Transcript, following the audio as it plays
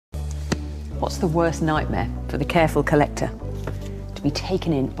What's the worst nightmare for the careful collector? To be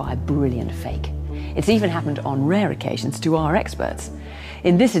taken in by a brilliant fake. It's even happened on rare occasions to our experts.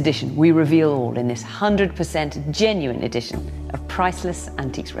 In this edition, we reveal all in this 100% genuine edition of Priceless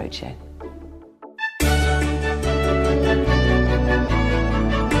Antiques Roadshow.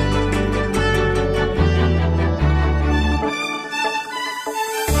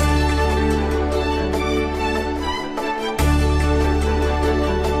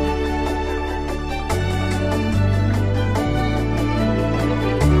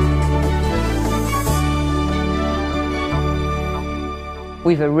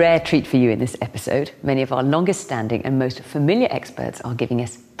 We've a rare treat for you in this episode. Many of our longest standing and most familiar experts are giving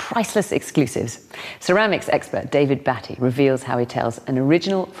us priceless exclusives. Ceramics expert David Batty reveals how he tells an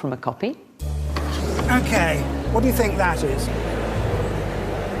original from a copy. Okay, what do you think that is?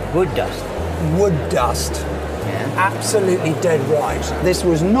 Wood dust. Wood dust. Yeah. Absolutely dead right. This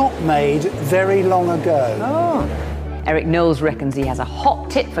was not made very long ago. Oh. Eric Knowles reckons he has a hot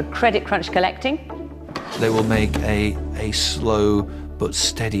tip for credit crunch collecting. They will make a slow but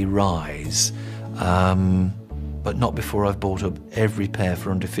steady rise, but not before I've bought up every pair for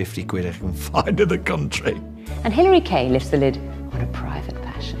under 50 quid I can find in the country. And Hilary Kay lifts the lid on a private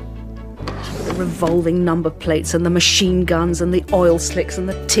passion. The revolving number plates and the machine guns and the oil slicks and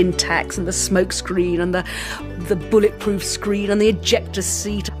the tin tacks and the smoke screen and the bulletproof screen and the ejector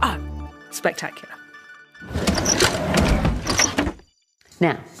seat. Oh, spectacular.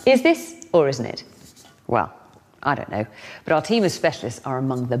 Now, is this or isn't it? Well, I don't know, but our team of specialists are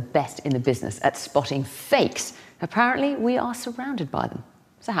among the best in the business at spotting fakes. Apparently, we are surrounded by them.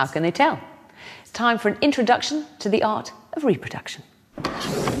 So how can they tell? It's time for an introduction to the art of reproduction.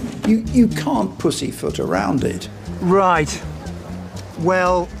 You can't pussyfoot around it. Right.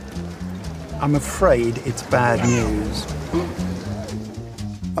 Well, I'm afraid it's bad news.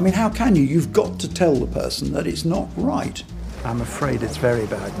 I mean, how can you? You've got to tell the person that it's not right. I'm afraid it's very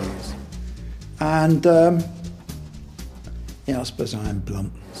bad news. And, yeah, I suppose I am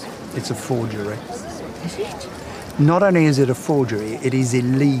blunt. It's a forgery. Is it? Not only is it a forgery, it is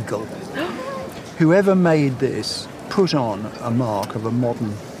illegal. Whoever made this put on a mark of a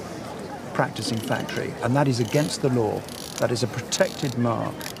modern practicing factory, and that is against the law. That is a protected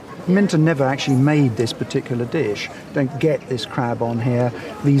mark. Minton never actually made this particular dish. Don't get this crab on here.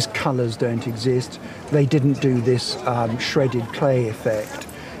 These colours don't exist. They didn't do this shredded clay effect.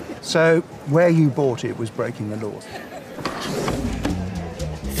 So where you bought it was breaking the law.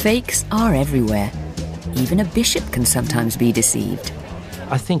 Fakes are everywhere. Even a bishop can sometimes be deceived.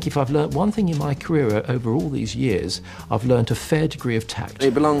 I think if I've learnt one thing in my career over all these years, I've learnt a fair degree of tact. They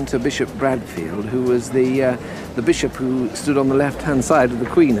belonged to Bishop Bradfield, who was the bishop who stood on the left-hand side of the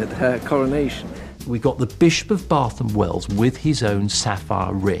Queen at her coronation. We got the Bishop of Bath and Wells with his own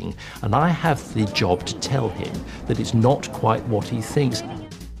sapphire ring, and I have the job to tell him that it's not quite what he thinks.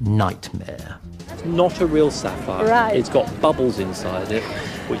 Nightmare. It's not a real sapphire. Right. It's got bubbles inside it,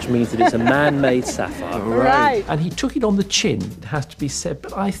 which means that it's a man-made sapphire. Right. And he took it on the chin, it has to be said,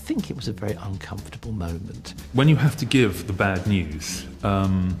 but I think it was a very uncomfortable moment. When you have to give the bad news,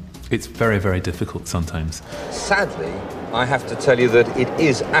 it's very, very difficult sometimes. Sadly, I have to tell you that it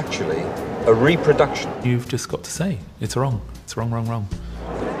is actually a reproduction. You've just got to say, it's wrong. It's wrong, wrong, wrong.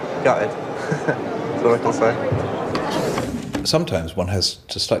 Got it. That's all I can say. Sometimes one has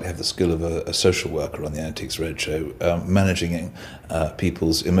to slightly have the skill of a social worker on the Antiques Roadshow, managing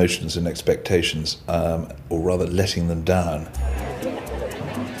people's emotions and expectations, or rather letting them down.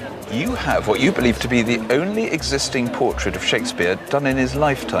 You have what you believe to be the only existing portrait of Shakespeare done in his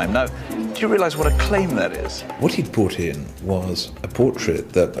lifetime. Now, do you realise what a claim that is? What he'd brought in was a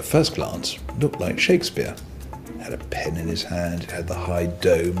portrait that, at first glance, looked like Shakespeare. Had a pen in his hand, it had the high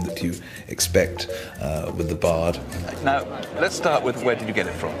dome that you expect with the bard. Now, let's start with where did you get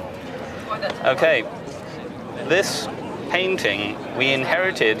it from? Okay, this painting we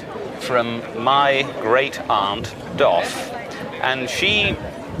inherited from my great aunt, Doff, and she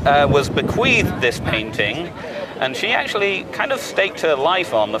was bequeathed this painting, and she actually kind of staked her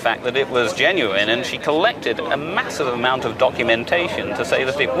life on the fact that it was genuine, and she collected a massive amount of documentation to say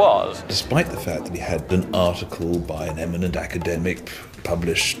that it was. Despite the fact that he had an article by an eminent academic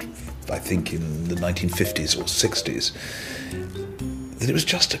published, I think, in the 1950s or 60s, that it was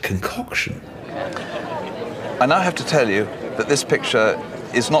just a concoction. I now have to tell you that this picture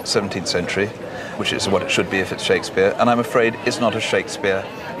is not 17th century, which is what it should be if it's Shakespeare, and I'm afraid it's not a Shakespeare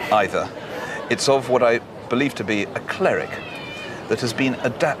either. It's of what I believed to be a cleric that has been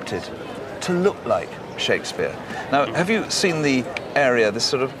adapted to look like Shakespeare. Now, have you seen the area, this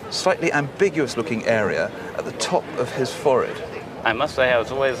sort of slightly ambiguous looking area at the top of his forehead? I must say I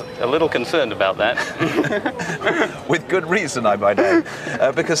was always a little concerned about that. With good reason, I might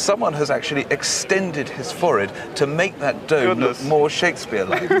add, because someone has actually extended his forehead to make that dome look more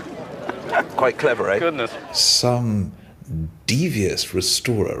Shakespeare-like. Quite clever, eh? Goodness. Some devious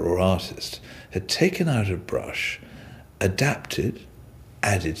restorer or artist had taken out a brush, adapted,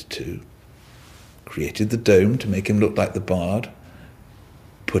 added to, created the dome to make him look like the bard,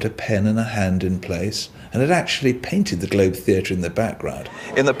 put a pen and a hand in place, and had actually painted the Globe Theatre in the background.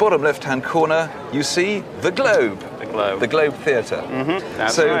 In the bottom left-hand corner, you see the Globe. The Globe. The Globe Theatre. Mm-hmm.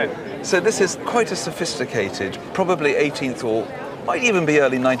 That's so, right. So this is quite a sophisticated, probably 18th or might even be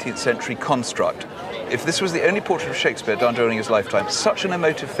early 19th century construct. If this was the only portrait of Shakespeare done during his lifetime, such an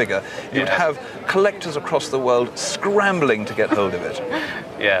emotive figure, you'd have collectors across the world scrambling to get hold of it.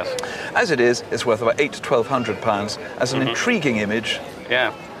 Yes. As it is, it's worth about £800 to £1,200 as an intriguing image.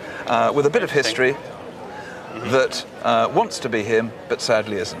 Yeah. With a bit of history that wants to be him, but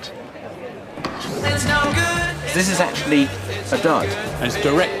sadly isn't. This is actually a dud. It's a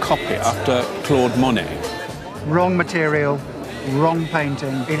direct copy after Claude Monet. Wrong material, wrong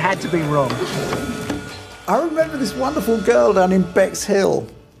painting. It had to be wrong. I remember this wonderful girl down in Bexhill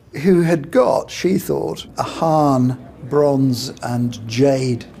who had got, she thought, a Hahn bronze and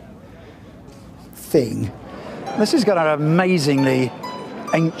jade thing. This has got an amazingly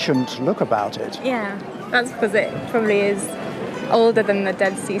ancient look about it. Yeah, that's because it probably is older than the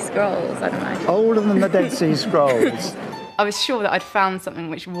Dead Sea Scrolls, I don't know. Older than the Dead Sea Scrolls. I was sure that I'd found something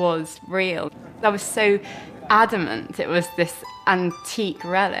which was real. I was so adamant it was this antique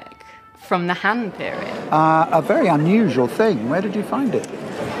relic from the Han period. A very unusual thing. Where did you find it?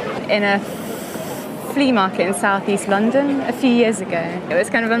 In a flea market in southeast London a few years ago. It was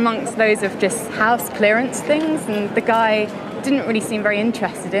kind of amongst those of just house clearance things, and the guy didn't really seem very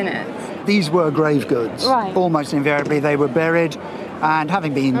interested in it. These were grave goods. Right. Almost invariably they were buried, and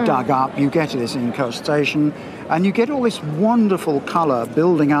having been dug up, you get this incrustation, and you get all this wonderful colour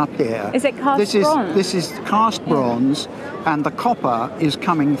building up here. Is it cast bronze? This is cast bronze, and the copper is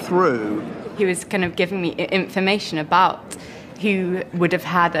coming through. He was kind of giving me information about who would have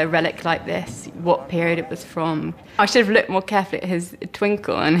had a relic like this, what period it was from. I should have looked more carefully at his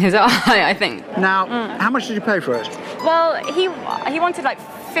twinkle and his eye, I think. Now, how much did you pay for it? Well, he wanted like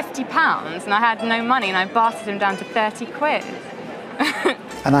 £50, and I had no money, and I bartered him down to 30 quid.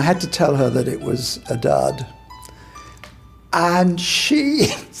 And I had to tell her that it was a dud. And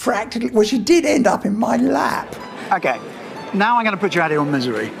she practically, well, she did end up in my lap. Okay, now I'm going to put you out of your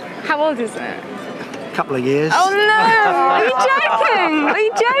misery. How old is it? Couple of years. Oh no! Are you joking? Are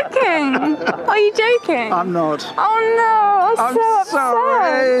you joking? Are you joking? I'm not. Oh no! I'm so upset.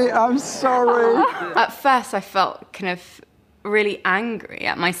 Sorry. I'm sorry. At first, I felt kind of really angry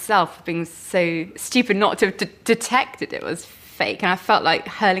at myself for being so stupid not to have detected it was fake, and I felt like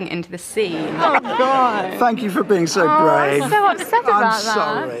hurling it into the sea. Oh God! Thank you for being so brave. I'm so upset about I'm that.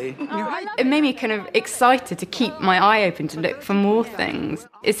 sorry. It made me kind of excited to keep my eye open to look for more things.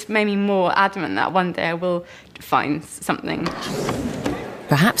 It's made me more adamant that one day I will find something.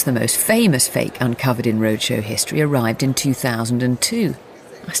 Perhaps the most famous fake uncovered in Roadshow history arrived in 2002.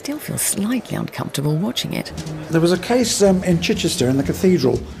 I still feel slightly uncomfortable watching it. There was a case in Chichester in the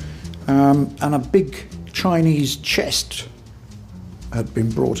cathedral, and a big Chinese chest had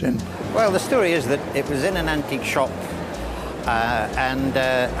been brought in. Well, the story is that it was in an antique shop, and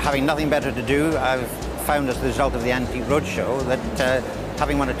having nothing better to do, I've found as a result of the Antiques Roadshow that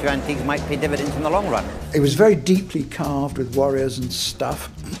having one or two antiques might pay dividends in the long run. It was very deeply carved with warriors and stuff,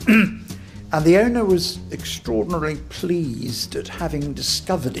 and the owner was extraordinarily pleased at having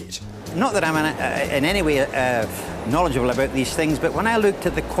discovered it. Not that I'm in any way knowledgeable about these things, but when I looked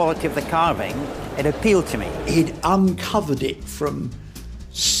at the quality of the carving, it appealed to me. He'd uncovered it from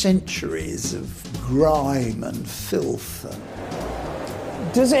centuries of grime and filth.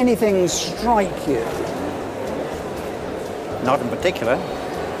 Does anything strike you? Not in particular.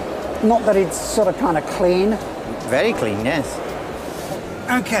 Not that it's sort of kind of clean? Very clean, yes.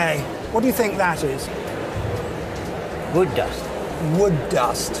 Okay, what do you think that is? Wood dust. Wood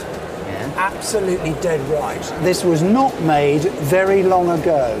dust. Yeah. Absolutely dead right. This was not made very long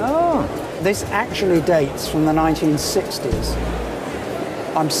ago. Oh. This actually dates from the 1960s.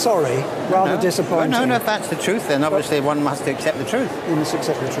 I'm sorry, rather disappointing. No, if that's the truth, then obviously one must accept the truth. You must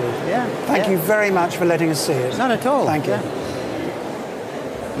accept the truth. Yeah. Thank you very much for letting us see it. Not at all. Thank you.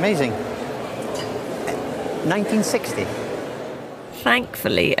 Amazing. 1960.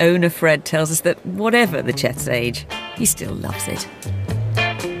 Thankfully, owner Fred tells us that whatever the Chet's age, he still loves it.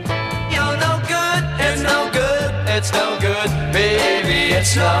 You're no good, it's no good, it's no good, baby,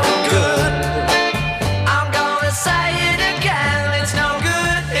 it's no good. I'm gonna say it again.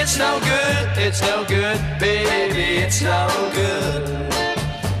 no good, it's no good, baby, it's no good.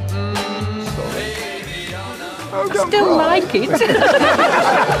 Baby, oh no. I still like it.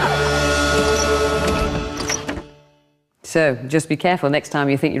 So, just be careful next time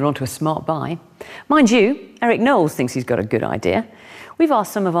you think you're onto a smart buy. Mind you, Eric Knowles thinks he's got a good idea. We've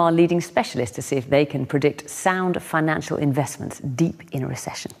asked some of our leading specialists to see if they can predict sound financial investments deep in a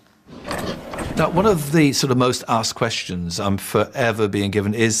recession. Now, one of the sort of most asked questions I'm forever being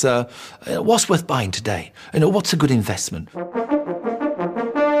given is, what's worth buying today? You know, what's a good investment?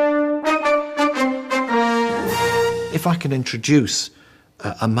 If I can introduce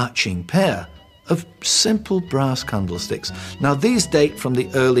a matching pair of simple brass candlesticks. Now, these date from the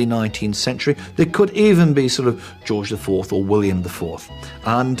early 19th century. They could even be sort of George IV or William IV.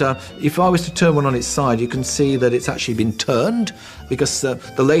 And if I was to turn one on its side, you can see that it's actually been turned, because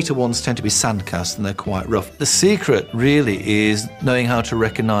the later ones tend to be sandcast and they're quite rough. The secret really is knowing how to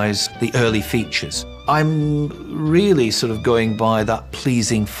recognise the early features. I'm really sort of going by that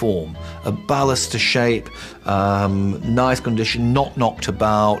pleasing form, a baluster shape, nice condition, not knocked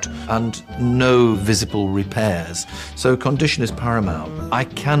about, and no visible repairs. So condition is paramount. I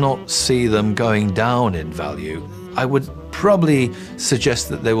cannot see them going down in value. I would probably suggest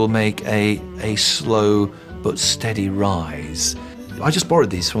that they will make a slow but steady rise. I just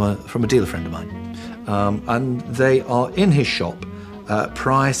borrowed these from a dealer friend of mine, and they are in his shop,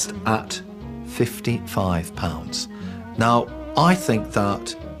 priced at £55. Now, I think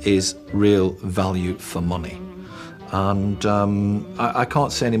that is real value for money, and I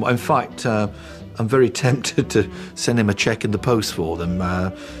can't say any more. In fact, I'm very tempted to send him a cheque in the post for them,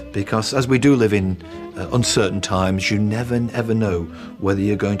 because as we do live in uncertain times, you never ever know whether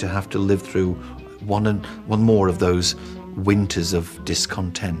you're going to have to live through one more of those winters of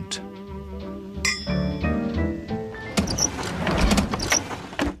discontent.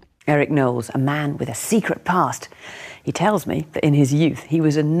 Eric Knowles, a man with a secret past. He tells me that in his youth he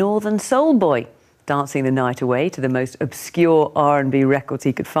was a northern soul boy, dancing the night away to the most obscure R&B records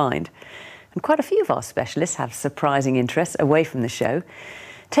he could find. And quite a few of our specialists have surprising interests away from the show.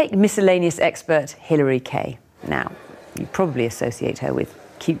 Take miscellaneous expert Hilary Kay. Now, you probably associate her with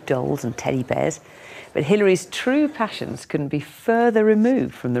cute dolls and teddy bears, but Hilary's true passions couldn't be further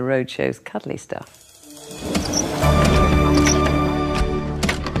removed from the Roadshow's cuddly stuff.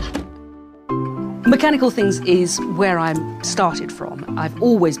 Mechanical things is where I'm started from. I've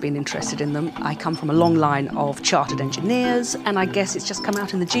always been interested in them. I come from a long line of chartered engineers, and I guess it's just come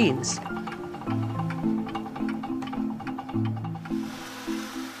out in the genes.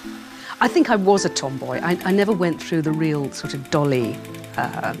 I think I was a tomboy. I never went through the real sort of dolly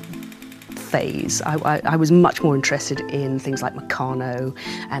phase. I was much more interested in things like Meccano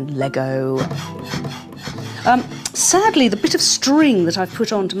and Lego. Sadly, the bit of string that I've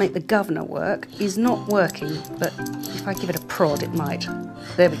put on to make the governor work is not working, but if I give it a prod, it might.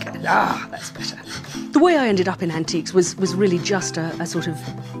 There we go. Ah, that's better. The way I ended up in antiques was really just a sort of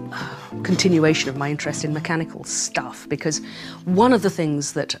continuation of my interest in mechanical stuff, because one of the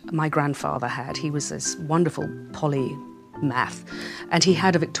things that my grandfather had, he was this wonderful polymath, and he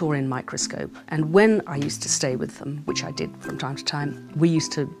had a Victorian microscope, and when I used to stay with them, which I did from time to time, we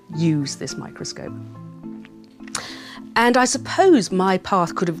used to use this microscope. And I suppose my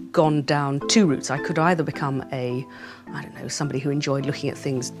path could have gone down two routes. I could either become somebody who enjoyed looking at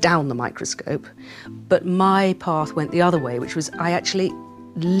things down the microscope, but my path went the other way, which was I actually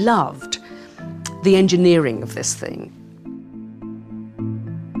loved the engineering of this thing.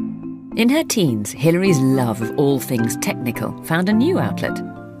 In her teens, Hilary's love of all things technical found a new outlet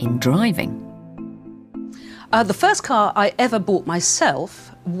in driving. The first car I ever bought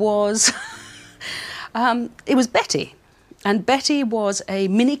myself was, it was Betty. And Betty was a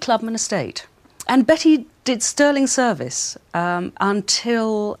Mini Clubman estate. And Betty did sterling service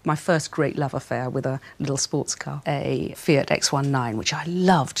until my first great love affair with a little sports car, a Fiat X19, which I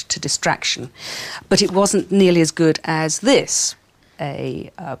loved to distraction. But it wasn't nearly as good as this,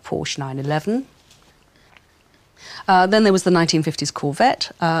 a Porsche 911. Then there was the 1950s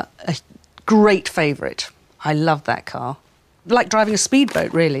Corvette, a great favourite. I loved that car. Like driving a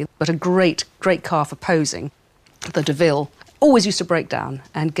speedboat, really, but a great, great car for posing. The DeVille always used to break down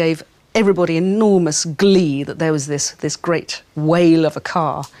and gave everybody enormous glee that there was this great whale of a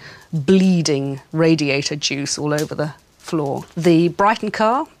car bleeding radiator juice all over the floor. The Brighton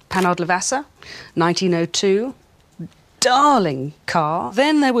car, Panhard Levasseur, 1902, darling car.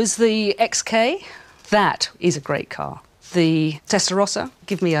 Then there was the XK, that is a great car. The Testarossa,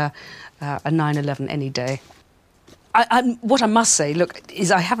 give me a 911 any day. What I must say, look, is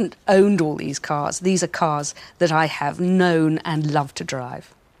I haven't owned all these cars. These are cars that I have known and loved to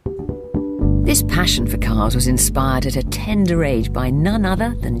drive. This passion for cars was inspired at a tender age by none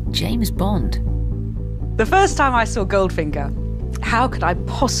other than James Bond. The first time I saw Goldfinger, how could I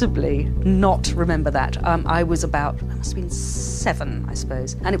possibly not remember that? I must have been 7, I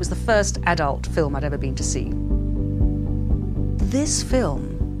suppose, and it was the first adult film I'd ever been to see. This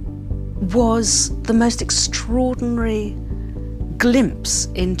film was the most extraordinary glimpse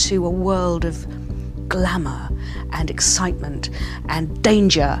into a world of glamour and excitement and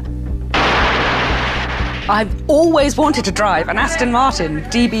danger. I've always wanted to drive an Aston Martin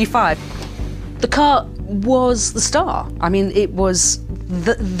DB5. The car was the star. I mean, it was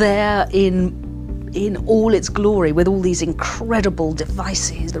there in all its glory, with all these incredible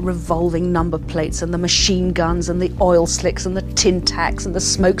devices, the revolving number plates and the machine guns and the oil slicks and the tin tacks and the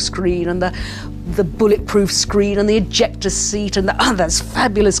smoke screen and the bulletproof screen and the ejector seat and those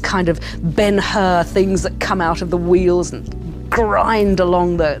fabulous kind of Ben-Hur things that come out of the wheels and grind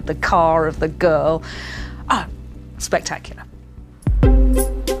along the car of the girl. Ah, spectacular.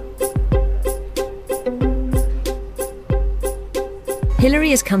 Hilary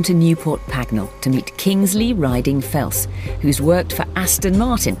has come to Newport Pagnell to meet Kingsley Riding Fels, who's worked for Aston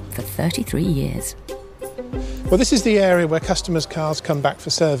Martin for 33 years. Well, this is the area where customers' cars come back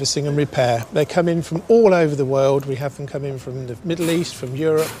for servicing and repair. They come in from all over the world. We have them come in from the Middle East, from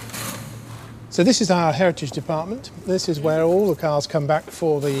Europe. So this is our heritage department. This is where all the cars come back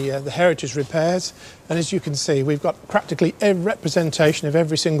for the heritage repairs. And as you can see, we've got practically a representation of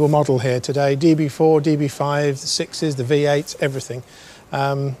every single model here today. DB4, DB5, the 6s, the V8s, everything.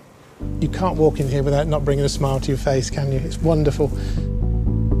 You can't walk in here without not bringing a smile to your face, can you? It's wonderful.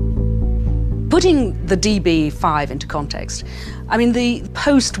 Putting the DB5 into context, I mean, the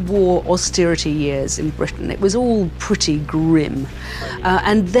post-war austerity years in Britain, it was all pretty grim.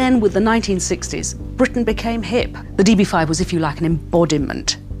 And then with the 1960s, Britain became hip. The DB5 was, if you like, an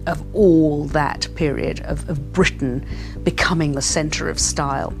embodiment of all that period of Britain becoming the centre of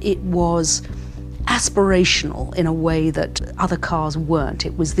style. It was aspirational in a way that other cars weren't.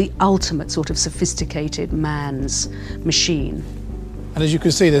 It was the ultimate sort of sophisticated man's machine. And as you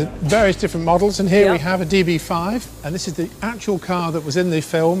can see, there's various different models, and here we have a DB5, and this is the actual car that was in the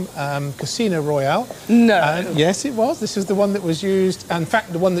film Casino Royale. No. Yes, it was. This is the one that was used, in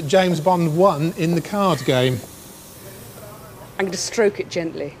fact, the one that James Bond won in the card game. I'm going to stroke it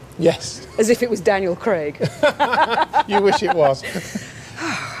gently. Yes. As if it was Daniel Craig. You wish it was.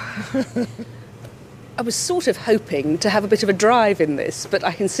 I was sort of hoping to have a bit of a drive in this, but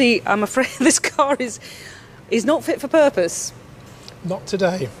I can see, I'm afraid this car is not fit for purpose. Not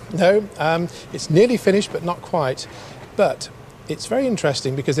today, no. It's nearly finished, but not quite. But it's very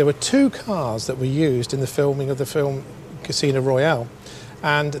interesting because there were 2 cars that were used in the filming of the film Casino Royale.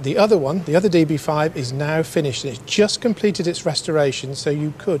 And the other one, the other DB5, is now finished. And it's just completed its restoration, so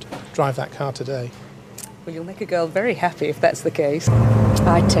you could drive that car today. Well, you'll make a girl very happy if that's the case.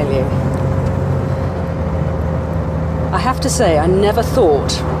 I tell you. I have to say, I never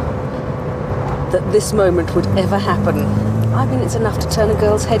thought that this moment would ever happen. I mean, it's enough to turn a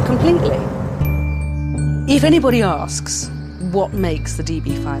girl's head completely. If anybody asks what makes the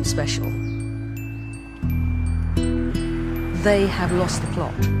DB5 special, they have lost the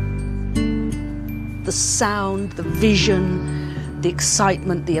plot. The sound, the vision, the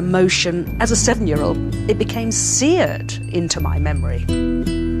excitement, the emotion. As a 7-year-old, it became seared into my memory.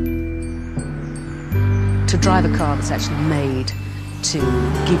 To drive a car that's actually made to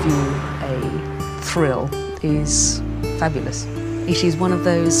give you a thrill is fabulous. It is one of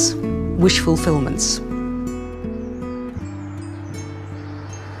those wish fulfillments.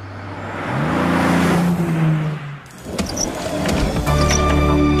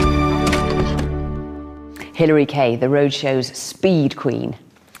 Hilary Kay, the Roadshow's speed queen.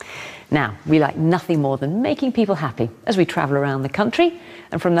 Now, we like nothing more than making people happy as we travel around the country.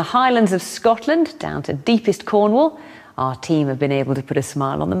 And from the Highlands of Scotland down to deepest Cornwall, our team have been able to put a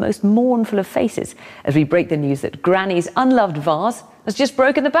smile on the most mournful of faces as we break the news that Granny's unloved vase has just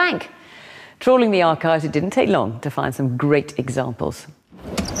broken the bank. Trawling the archives, it didn't take long to find some great examples.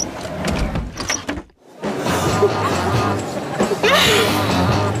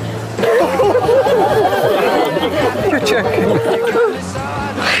 You're joking.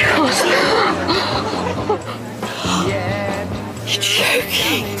 You're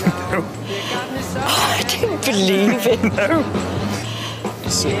joking. I didn't believe it. No.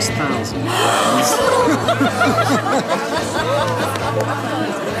 6,000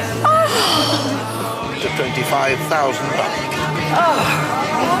 The £25,000.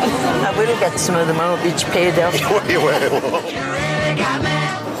 I will get some of the mortgage paid off. You will.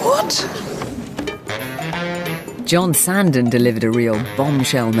 What? John Sandon delivered a real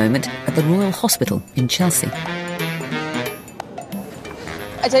bombshell moment at the Royal Hospital in Chelsea.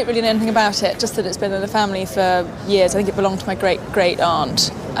 I don't really know anything about it, just that it's been in the family for years. I think it belonged to my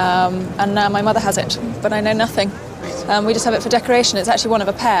great-great-aunt, and now my mother has it, but I know nothing. We just have it for decoration. It's actually one of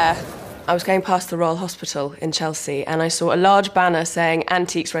a pair. I was going past the Royal Hospital in Chelsea and I saw a large banner saying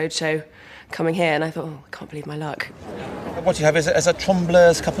Antiques Roadshow coming here, and I thought, oh, I can't believe my luck. What you have is a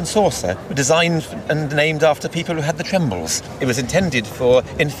Trembleur's cup and saucer, designed and named after people who had the trembles. It was intended for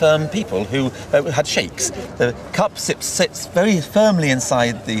infirm people who had shakes. The cup sits very firmly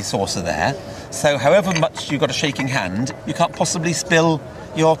inside the saucer there, so however much you've got a shaking hand, you can't possibly spill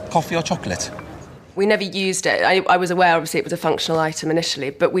your coffee or chocolate. We never used it. I was aware, obviously, it was a functional item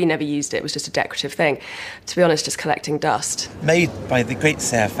initially, but we never used it. It was just a decorative thing. To be honest, just collecting dust. Made by the Great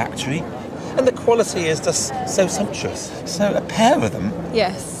Sayre factory, and the quality is just so sumptuous. So a pair of them.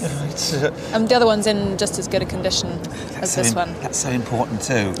 Yes. Right. The other one's in just as good a condition as this one. That's so important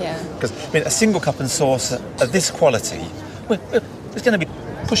too. Yeah. Because a single cup and saucer of this quality, it's going to be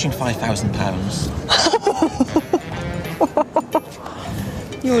pushing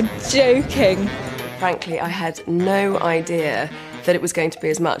 £5,000. You're joking. Frankly, I had no idea that it was going to be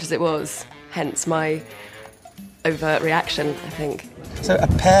as much as it was, hence my overt reaction, I think. So a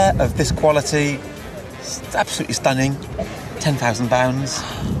pair of this quality, absolutely stunning, £10,000.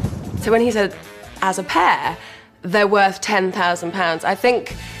 So when he said, as a pair, they're worth £10,000, I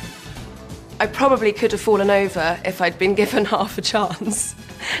think I probably could have fallen over if I'd been given half a chance.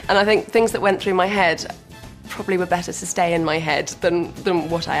 And I think things that went through my head probably were better to stay in my head than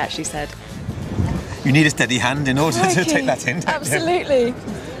what I actually said. You need a steady hand in order to take that in. Absolutely.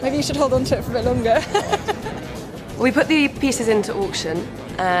 Maybe you should hold on to it for a bit longer. We put the pieces into auction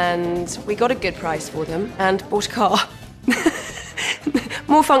and we got a good price for them and bought a car.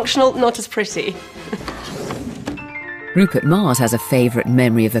 More functional, not as pretty. Rupert Mars has a favourite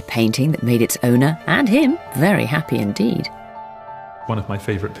memory of a painting that made its owner and him very happy indeed. One of my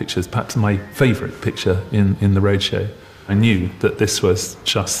favourite pictures, perhaps my favourite picture in the Roadshow. I knew that this was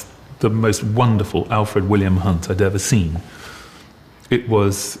just the most wonderful Alfred William Hunt I'd ever seen. It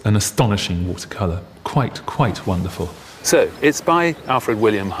was an astonishing watercolour, quite wonderful. So, it's by Alfred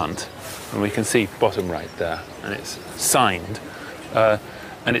William Hunt, and we can see bottom right there, and it's signed, and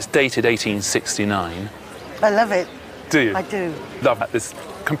it's dated 1869. I love it. Do you? I do. Love that. This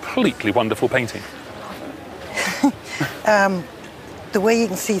completely wonderful painting. The way you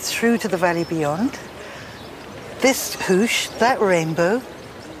can see through to the valley beyond, this hoosh, that rainbow,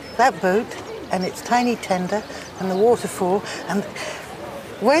 that boat, and its tiny tender, and the waterfall, and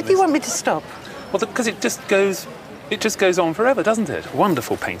where do you want me to stop? Well, because it just goes on forever, doesn't it?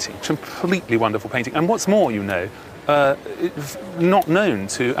 Wonderful painting, completely wonderful painting. And what's more, it's not known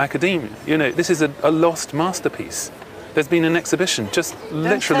to academia. This is a lost masterpiece. There's been an exhibition, just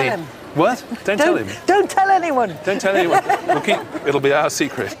literally. Don't tell him. What? Don't tell him. Don't tell anyone. Don't tell anyone. It'll be our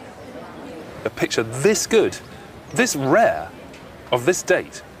secret. A picture this good, this rare, of this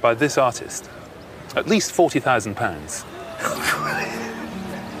date by this artist, at least £40,000.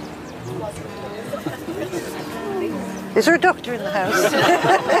 Is there a doctor in the house?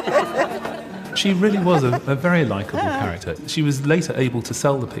 She really was a very likeable character. She was later able to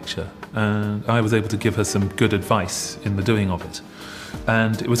sell the picture, and I was able to give her some good advice in the doing of it.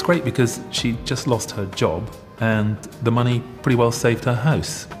 And it was great because she just lost her job, and the money pretty well saved her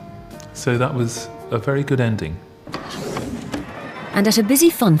house. So that was a very good ending. And at a busy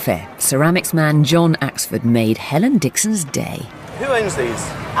fun fair, ceramics man John Axford made Helen Dixon's day. Who owns these?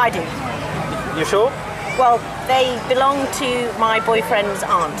 I do. You sure? Well, they belong to my boyfriend's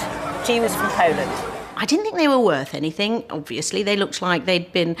aunt. She was from Poland. I didn't think they were worth anything, obviously. They looked like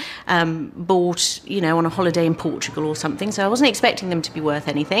they'd been bought, on a holiday in Portugal or something, so I wasn't expecting them to be worth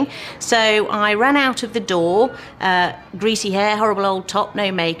anything. So I ran out of the door, greasy hair, horrible old top, no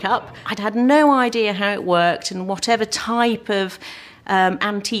makeup. I'd had no idea how it worked and whatever type of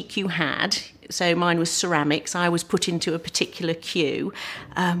antique you had. So mine was ceramics. I was put into a particular queue,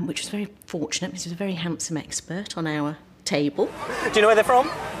 which was very fortunate because he was a very handsome expert on our table. Do you know where they're from?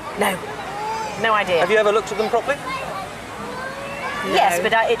 No. No idea. Have you ever looked at them properly? Yes,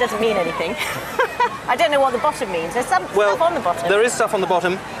 but it doesn't mean anything. I don't know what the bottom means. There's some stuff on the bottom. There is stuff on the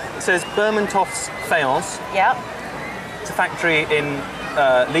bottom. It says Bermontoft's Faience. Yeah. It's a factory in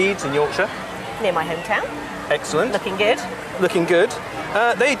Leeds in Yorkshire. Near my hometown. Excellent. Looking good. Looking good.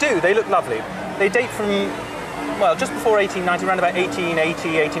 They do. They look lovely. They date from, just before 1890, around about 1880,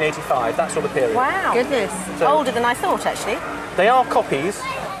 1885, that sort of period. Wow. Goodness. So, older than I thought, actually. They are copies.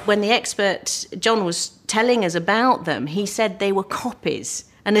 When the expert, John, was telling us about them, he said they were copies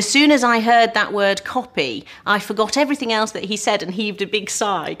And as soon as I heard that word copy, I forgot everything else that he said and heaved a big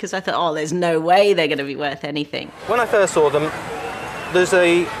sigh, because I thought, oh, there's no way they're going to be worth anything. When I first saw them, there's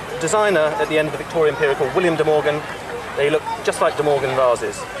a designer at the end of the Victorian period called William de Morgan. They look just like de Morgan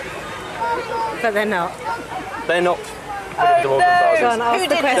vases. But they're not. They're not William de Morgan vases. Go on, ask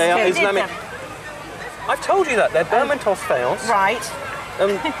the question. They are Who did Islamic. them? I've told you that. They're Bermontos faience. Right.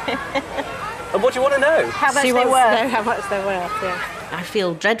 And what do you want to know? How much She they're wants worth. to know how much they're worth, yeah. I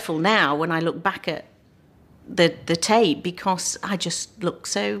feel dreadful now when I look back at the tape, because I just look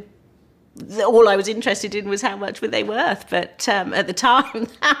so... All I was interested in was how much were they worth, but at the time,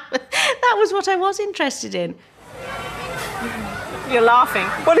 that was what I was interested in. You're laughing.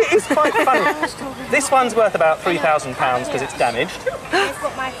 Well, it is quite funny. This one's worth about £3,000 because it's damaged.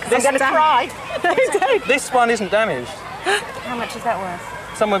 I'm going to cry. This one isn't damaged. How much is that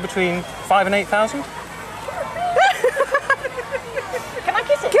worth? Somewhere between 5,000 and 8,000. Can I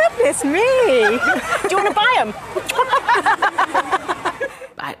kiss it? Goodness me! Do you want to buy them?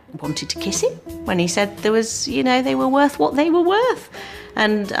 I wanted to kiss him when he said there was, you know, they were worth what they were worth.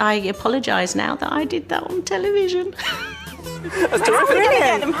 And I apologise now that I did that on television. That's terrific.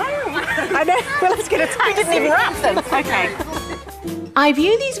 Brilliant. I know. Well, let's get a taxi. We didn't even wrap them. Okay. I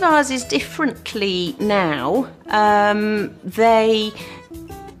view these vases differently now. They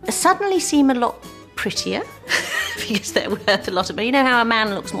suddenly seem a lot prettier because they're worth a lot of money. You know how a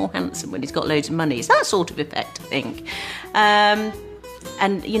man looks more handsome when he's got loads of money? It's that sort of effect, I think.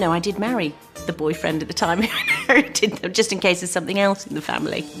 And, you know, I did marry the boyfriend at the time who inherited them, just in case there's something else in the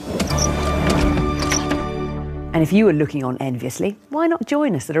family. And if you were looking on enviously, why not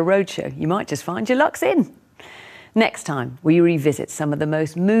join us at a roadshow? You might just find your luck's in. Next time, we revisit some of the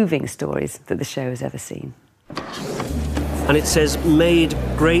most moving stories that the show has ever seen. And it says, made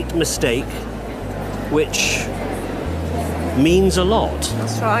great mistake, which means a lot.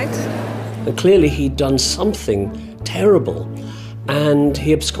 That's right. And clearly he'd done something terrible, and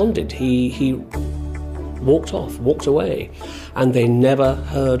he absconded. He walked off, walked away, and they never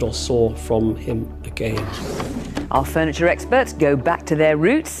heard or saw from him again. Our furniture experts go back to their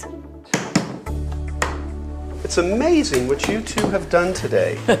roots. It's amazing what you two have done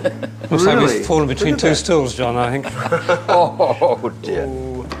today. Looks like we've fallen between two stools, John, I think. Oh, dear.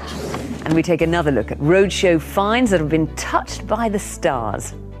 And we take another look at roadshow finds that have been touched by the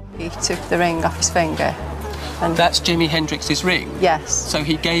stars. He took the ring off his finger. And that's Jimi Hendrix's ring? Yes. So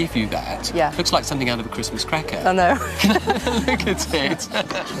he gave you that? Yeah. Looks like something out of a Christmas cracker. I know. Look at it.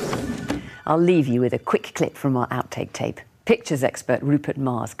 I'll leave you with a quick clip from our outtake tape. Pictures expert Rupert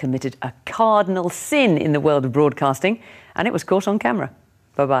Mars committed a cardinal sin in the world of broadcasting, and it was caught on camera.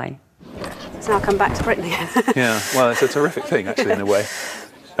 Bye-bye. It's now come back to Britain again. Yeah, well, it's a terrific thing, actually, in a way.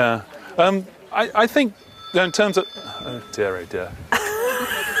 I think, in terms of... Oh, dear, oh, dear.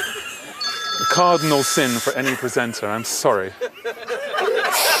 A cardinal sin for any presenter, I'm sorry.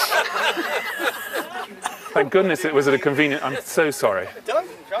 Thank goodness it was at a convenient... I'm so sorry.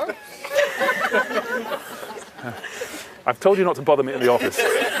 I've told you not to bother me at the office.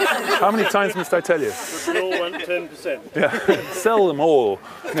 How many times must I tell you? We all want 10%. Yeah, sell them all.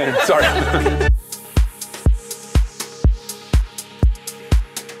 No, sorry.